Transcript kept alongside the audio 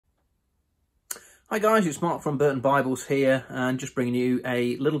Hi guys, it's Mark from Burton Bibles here, and just bringing you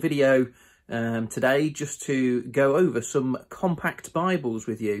a little video today just to go over some compact Bibles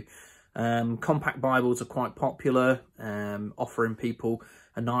with you. Compact Bibles are quite popular, offering people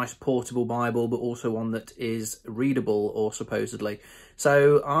a nice portable Bible, but also one that is readable, or supposedly.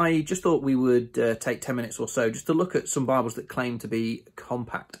 So I just thought we would take 10 minutes or so just to look at some Bibles that claim to be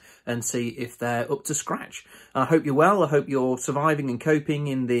compact and see if they're up to scratch. I hope you're well. I hope you're surviving and coping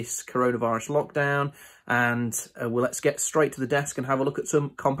in this coronavirus lockdown. And well, let's get straight to the desk and have a look at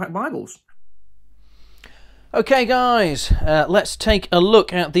some compact Bibles. Okay guys, let's take a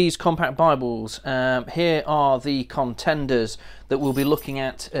look at these compact Bibles. Here are the contenders that we'll be looking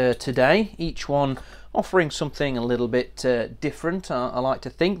at today, each one offering something a little bit different, I like to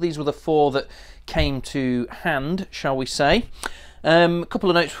think. These were the four that came to hand, shall we say. A couple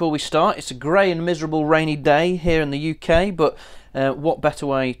of notes before we start. It's a grey and miserable rainy day here in the UK, but what better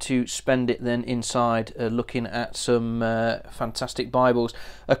way to spend it than inside looking at some fantastic Bibles.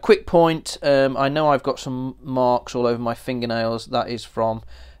 A quick point, I know I've got some marks all over my fingernails. That is from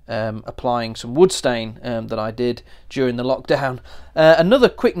applying some wood stain that I did during the lockdown. Another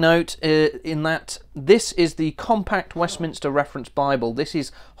quick note in that this is the Compact Westminster Reference Bible. This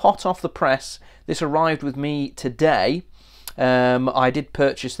is hot off the press. This arrived with me today. I did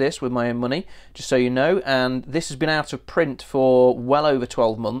purchase this with my own money, just so you know, and this has been out of print for well over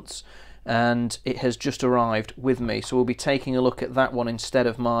 12 months, and it has just arrived with me. So we'll be taking a look at that one instead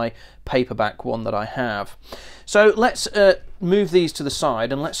of my paperback one that I have. So let's move these to the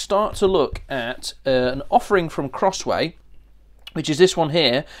side and let's start to look at an offering from Crossway, which is this one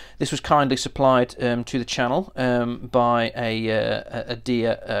here. This was kindly supplied to the channel by a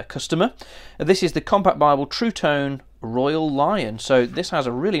dear customer. This is the Compact Bible True Tone Royal Lion. So this has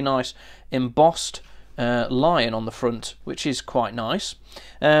a really nice embossed lion on the front, which is quite nice.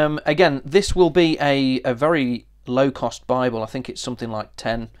 Again, this will be a very low cost Bible. I think it's something like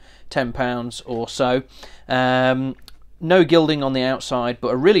 £10 or so. No gilding on the outside, but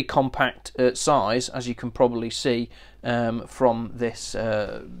a really compact size, as you can probably see from this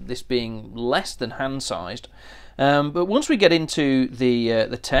this being less than hand-sized. But once we get into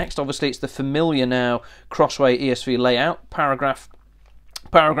the text, obviously it's the familiar now Crossway ESV layout, paragraph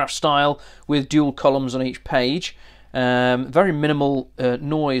style with dual columns on each page. Very minimal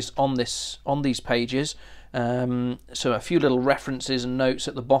noise on these pages. So a few little references and notes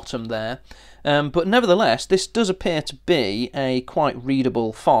at the bottom there. But nevertheless, this does appear to be a quite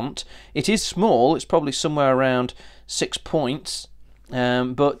readable font. It is small, it's probably somewhere around 6 points,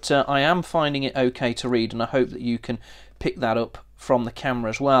 but I am finding it okay to read, and I hope that you can pick that up from the camera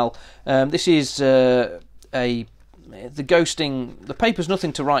as well. This is the ghosting. The paper's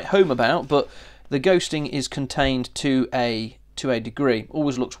nothing to write home about, but the ghosting is contained to a degree.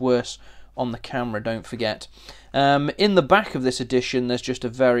 Always looks worse on the camera, don't forget. In the back of this edition, there's just a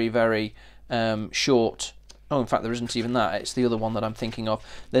very, very short. Oh, in fact, there isn't even that. It's the other one that I'm thinking of.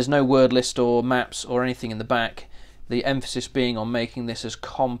 There's no word list or maps or anything in the back. The emphasis being on making this as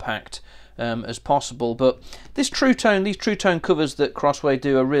compact as possible. But these True Tone covers that Crossway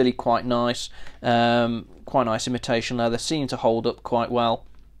do are really quite nice. Quite nice imitation leather. Seem to hold up quite well.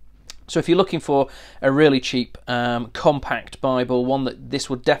 So if you're looking for a really cheap compact Bible, one that this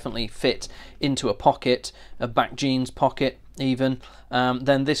would definitely fit into a pocket, a back jeans pocket even,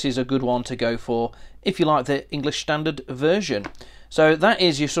 then this is a good one to go for if you like the English Standard Version. So that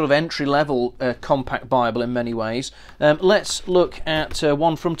is your sort of entry-level compact Bible in many ways. Let's look at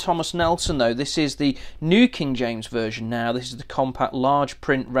one from Thomas Nelson, though. This is the New King James Version now. This is the Compact Large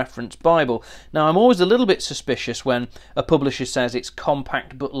Print Reference Bible. Now, I'm always a little bit suspicious when a publisher says it's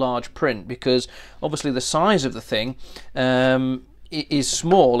compact but large print, because obviously the size of the thing it is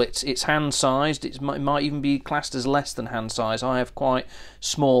small. It's hand-sized. It might even be classed as less than hand-size. I have quite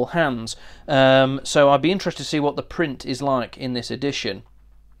small hands, so I'd be interested to see what the print is like in this edition.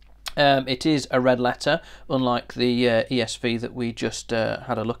 It is a red letter, unlike the ESV that we just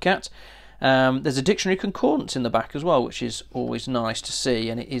had a look at. There's a dictionary concordance in the back as well, which is always nice to see,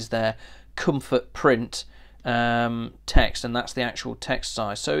 and it is their comfort print text, and that's the actual text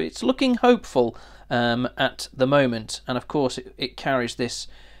size. So it's looking hopeful at the moment, and of course it carries this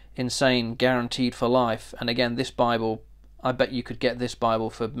insane guaranteed for life. And again, this Bible, I bet you could get this Bible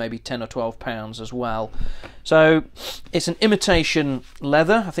for maybe £10 or £12 as well. So it's an imitation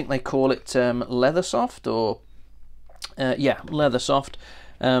leather. I think they call it leather soft, or yeah, leather soft.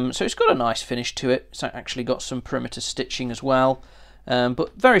 So it's got a nice finish to it. It's actually got some perimeter stitching as well.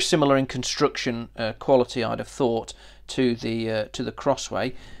 But very similar in construction quality, I'd have thought, to the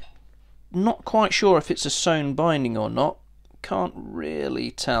Crossway. Not quite sure if it's a sewn binding or not. Can't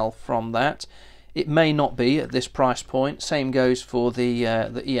really tell from that. It may not be at this price point. Same goes for the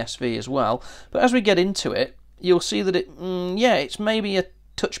ESV as well. But as we get into it, you'll see that it's maybe a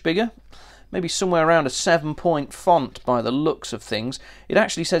touch bigger, maybe somewhere around a 7-point font by the looks of things. It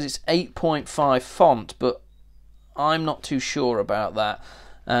actually says it's 8.5 font, but I'm not too sure about that.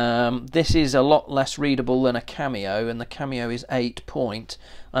 This is a lot less readable than a Cameo, and the Cameo is 8 point,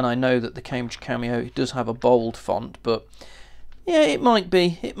 and I know that the Cambridge Cameo does have a bold font, but yeah, it might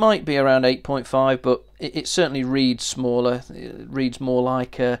be around 8.5, but it certainly reads smaller. It reads more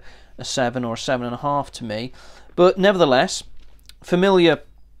like a 7 or a 7.5 to me. But nevertheless, familiar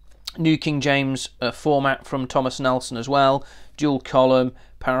New King James format from Thomas Nelson as well. Dual column,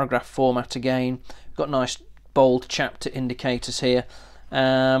 paragraph format again. Got nice bold chapter indicators here.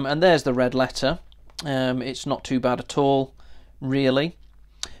 And there's the red letter. It's not too bad at all, really.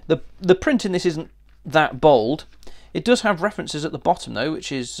 The print in this isn't that bold. It does have references at the bottom though, which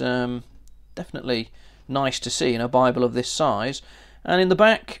is definitely nice to see in a Bible of this size. And in the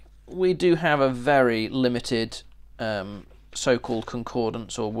back we do have a very limited so-called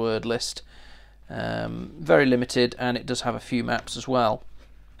concordance or word list. Very limited, and it does have a few maps as well.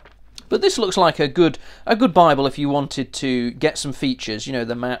 But this looks like a good Bible if you wanted to get some features, you know,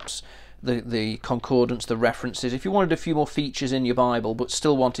 the maps, the concordance, the references. If you wanted a few more features in your Bible but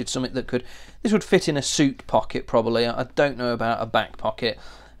still wanted something that this would fit in a suit pocket probably. I don't know about a back pocket.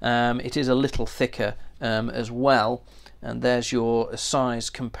 It is a little thicker as well, and there's your size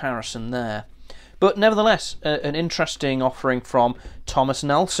comparison there. But nevertheless, an interesting offering from Thomas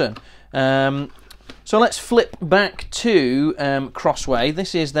Nelson. So let's flip back to Crossway.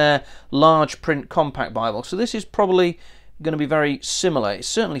 This is their large print compact Bible. So this is probably going to be very similar. It's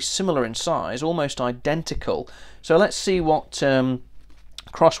certainly similar in size, almost identical. So let's see what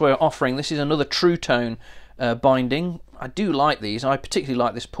Crossway are offering. This is another True Tone binding. I do like these. I particularly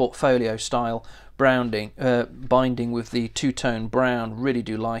like this portfolio style binding with the two-tone brown. Really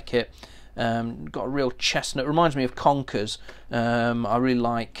do like it. Got a real chestnut. Reminds me of Conkers. I really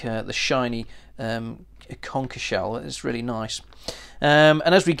like the shiny conker shell. It's really nice. And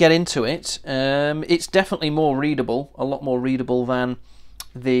as we get into it, it's definitely more readable, a lot more readable than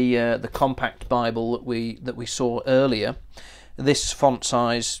the compact Bible that we saw earlier. This font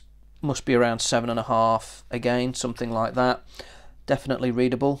size must be around 7.5 again, something like that. Definitely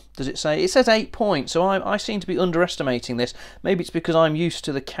readable. Does it say? It says 8 points, so I seem to be underestimating this. Maybe it's because I'm used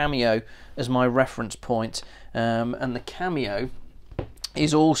to the Cameo as my reference point, and the Cameo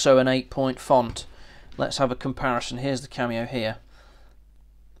is also an 8-point font. Let's have a comparison. Here's the Cameo here.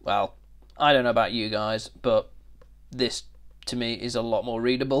 Well, I don't know about you guys, but this to me is a lot more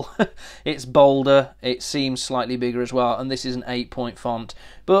readable. It's bolder, it seems slightly bigger as well, and this is an 8-point font.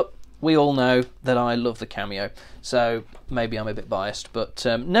 But we all know that I love the Cameo, so maybe I'm a bit biased. But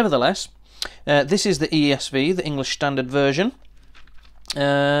nevertheless, this is the ESV, the English Standard Version.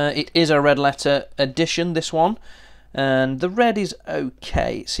 It is a red letter edition, this one, and the red is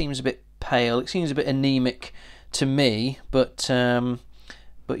okay. It seems a bit pale, it seems a bit anemic to me, but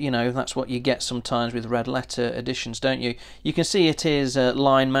you know, that's what you get sometimes with red letter editions, don't you? You can see it is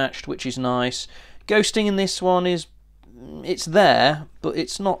line matched, which is nice. Ghosting in this one it's there, but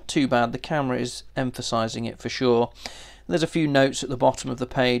it's not too bad. The camera is emphasizing it for sure. There's a few notes at the bottom of the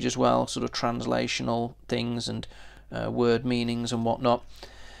page as well, sort of translational things and word meanings and whatnot.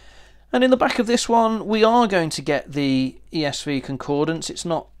 And in the back of this one we are going to get the ESV concordance. It's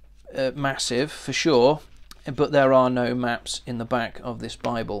not massive for sure, but there are no maps in the back of this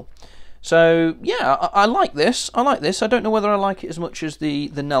Bible. So yeah, I like this. I don't know whether I like it as much as the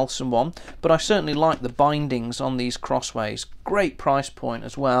Nelson one, but I certainly like the bindings on these Crossways. Great price point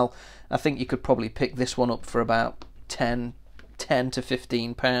as well. I think you could probably pick this one up for about 10 to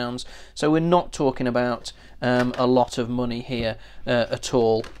 15 pounds. So we're not talking about a lot of money here at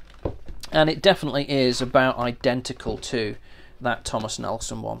all. And it definitely is about identical to that Thomas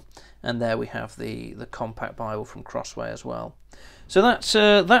Nelson one. And there we have the compact Bible from Crossway as well. So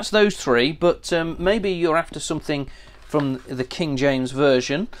that's those three, but maybe you're after something from the King James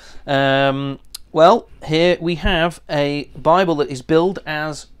Version. Well, here we have a Bible that is billed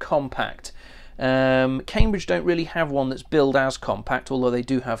as compact. Cambridge don't really have one that's billed as compact, although they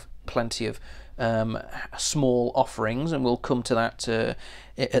do have plenty of small offerings, and we'll come to that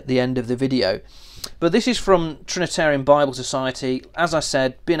at the end of the video. But this is from Trinitarian Bible Society. As I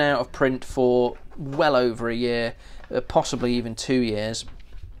said, been out of print for well over a year, possibly even 2 years.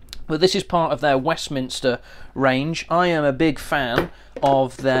 But this is part of their Westminster range. I am a big fan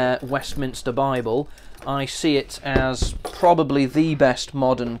of their Westminster Bible. I see it as probably the best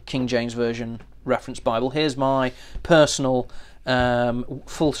modern King James Version reference Bible. Here's my personal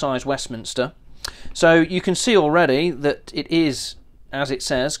full-size Westminster. So you can see already that it is, as it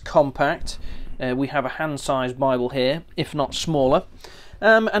says, compact. We have a hand-sized Bible here, if not smaller.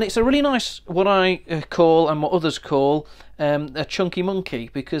 And it's a really nice, what I call and what others call a chunky monkey,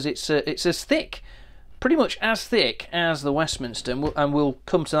 because it's as thick, pretty much as thick as the Westminster, and we'll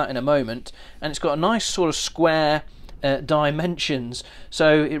come to that in a moment. And it's got a nice sort of square dimensions,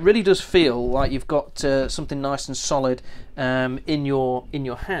 so it really does feel like you've got something nice and solid in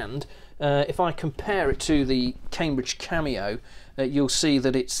your hand. If I compare it to the Cambridge Cameo, you'll see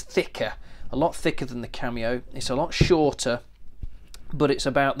that it's thicker, a lot thicker than the Cameo. It's a lot shorter, but it's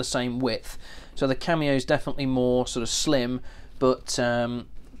about the same width. So the Cameo is definitely more sort of slim, but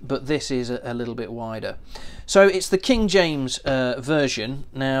this is a little bit wider. So it's the King James version.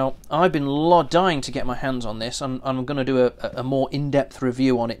 Now, I've been dying to get my hands on this. I'm going to do a more in-depth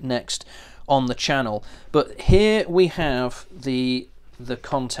review on it next on the channel. But here we have the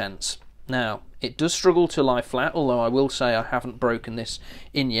contents. Now, it does struggle to lie flat, although I will say I haven't broken this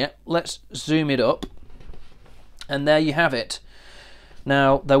in yet. Let's zoom it up, and there you have it.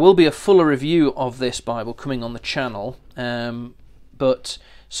 Now, there will be a fuller review of this Bible coming on the channel, but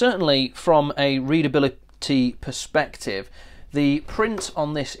certainly from a readability perspective, the print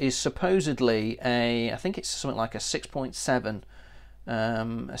on this is supposedly I think it's something like a 6.7, a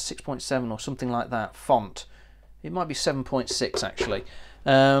 6.7 or something like that font. It might be 7.6 actually.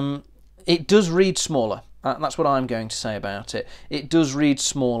 It does read smaller. That's what I'm going to say about it. It does read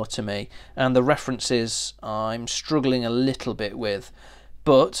smaller to me, and the references I'm struggling a little bit with,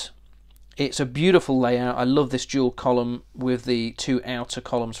 but it's a beautiful layout. I love this dual column with the two outer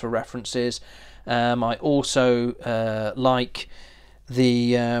columns for references. I also like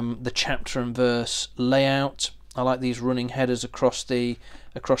the chapter and verse layout. I like these running headers across the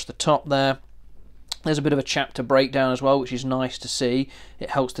top there. There's a bit of a chapter breakdown as well, which is nice to see.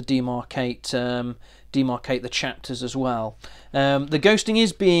 It helps to demarcate the chapters as well. The ghosting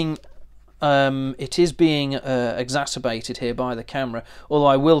is being exacerbated here by the camera, although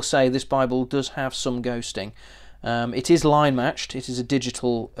I will say this Bible does have some ghosting. It is line matched. It is a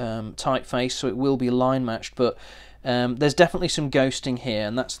digital typeface, so it will be line matched, but there's definitely some ghosting here,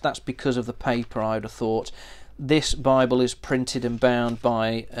 and that's because of the paper, I would have thought. This Bible is printed and bound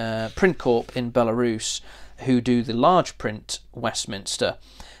by Printcorp in Belarus, who do the large print Westminster.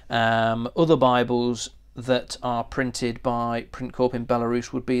 Other Bibles that are printed by Printcorp in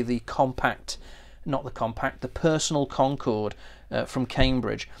Belarus would be the compact, not the compact, the Personal Concord from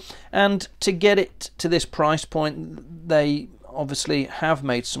Cambridge. And to get it to this price point, they obviously have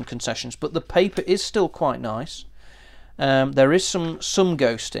made some concessions, but the paper is still quite nice. There is some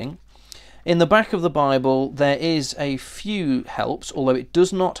ghosting. In the back of the Bible there is a few helps, although it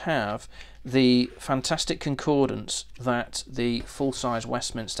does not have the fantastic concordance that the full-size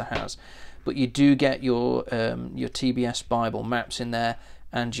Westminster has. But you do get your TBS Bible maps in there,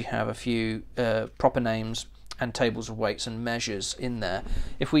 and you have a few proper names and tables of weights and measures in there.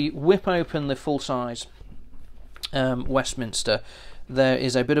 If we whip open the full-size Westminster, there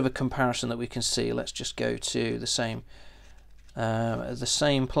is a bit of a comparison that we can see. Let's just go to the same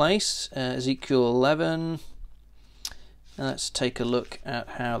place, Ezekiel 11, and let's take a look at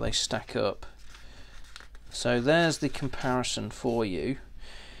how they stack up. So there's the comparison for you.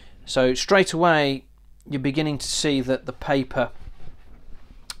 So straight away you're beginning to see that the paper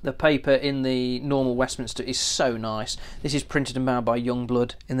in the normal Westminster is so nice. This is printed and bound by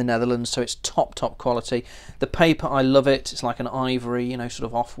Youngblood in the Netherlands, so it's top quality. The paper, I love it. It's like an ivory, you know, sort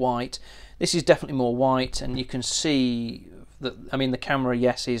of off-white. This is definitely more white, and you can see that, I mean, the camera,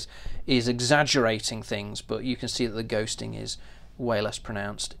 yes, is exaggerating things, but you can see that the ghosting is way less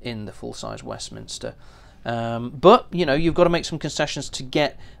pronounced in the full-size Westminster. But, you know, you've got to make some concessions to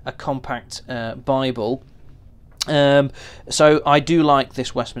get a compact Bible. So I do like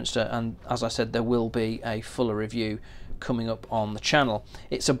this Westminster, and as I said, there will be a fuller review coming up on the channel.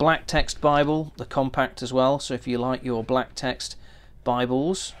 It's a black text Bible, the compact as well, so if you like your black text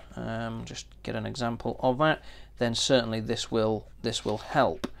Bibles, just get an example of that, then certainly this will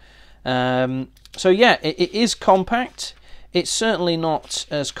help. So yeah, it is compact. It's certainly not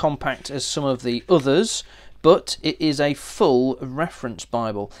as compact as some of the others, but it is a full reference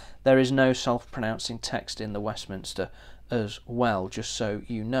Bible. There is no self-pronouncing text in the Westminster as well, just so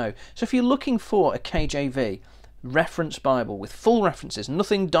you know. So if you're looking for a KJV reference Bible with full references,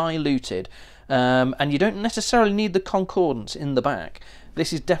 nothing diluted, and you don't necessarily need the concordance in the back,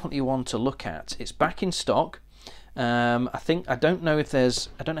 this is definitely one to look at. It's back in stock. I don't know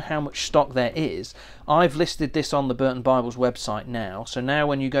how much stock there is. I've listed this on the Burton Bibles website now, so now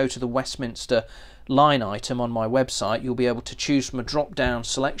when you go to the Westminster line item on my website, you'll be able to choose from a drop-down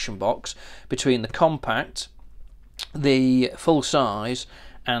selection box between the compact, the full size,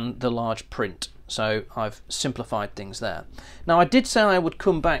 and the large print. So I've simplified things there. Now, I did say I would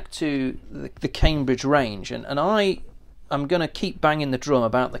come back to the Cambridge range, and I'm going to keep banging the drum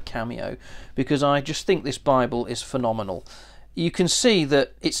about the Cameo, because I just think this Bible is phenomenal. You can see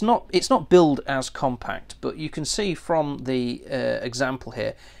that it's not billed as compact, but you can see from the example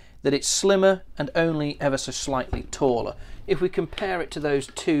here that it's slimmer and only ever so slightly taller. If we compare it to those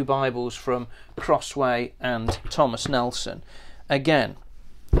two Bibles from Crossway and Thomas Nelson, again,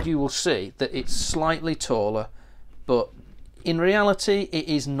 you will see that it's slightly taller, but in reality it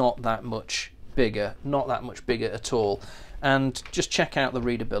is not that much bigger, at all. And just check out the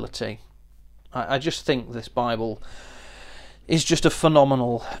readability. I just think this Bible is just a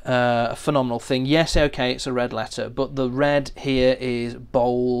phenomenal thing. Yes, okay, it's a red letter, but the red here is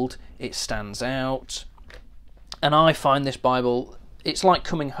bold, it stands out, and I find this Bible, it's like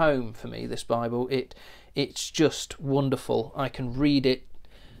coming home for me, this Bible. It's just wonderful. I can read it,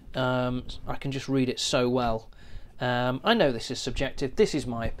 I can just read it so well. I know this is subjective, this is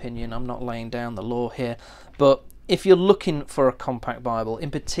my opinion, I'm not laying down the law here, but if you're looking for a compact Bible,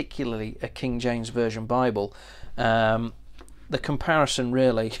 in particularly a King James Version Bible, the comparison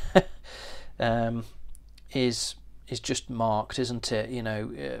really is just marked, isn't it? You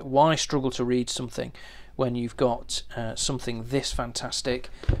know, why struggle to read something when you've got something this fantastic,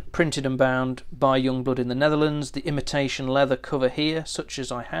 printed and bound by Youngblood in the Netherlands. The imitation leather cover here, such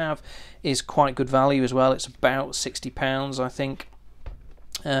as I have, is quite good value as well. It's about £60, I think.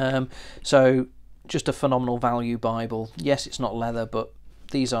 So just a phenomenal value Bible. Yes, it's not leather, but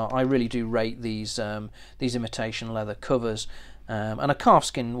these are, I really do rate these imitation leather covers, and a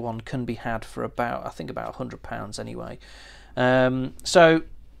calfskin one can be had for about, I think, about £100 anyway. So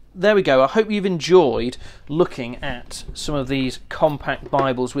there we go. I hope you've enjoyed looking at some of these compact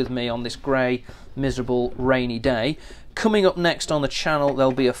Bibles with me on this grey, miserable, rainy day. Coming up next on the channel,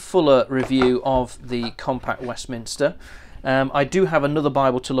 there'll be a fuller review of the compact Westminster. I do have another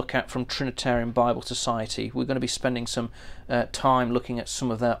Bible to look at from Trinitarian Bible Society. We're going to be spending some time looking at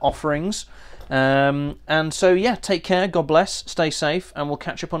some of their offerings. And so, yeah, take care, God bless, stay safe, and we'll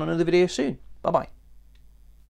catch up on another video soon. Bye-bye.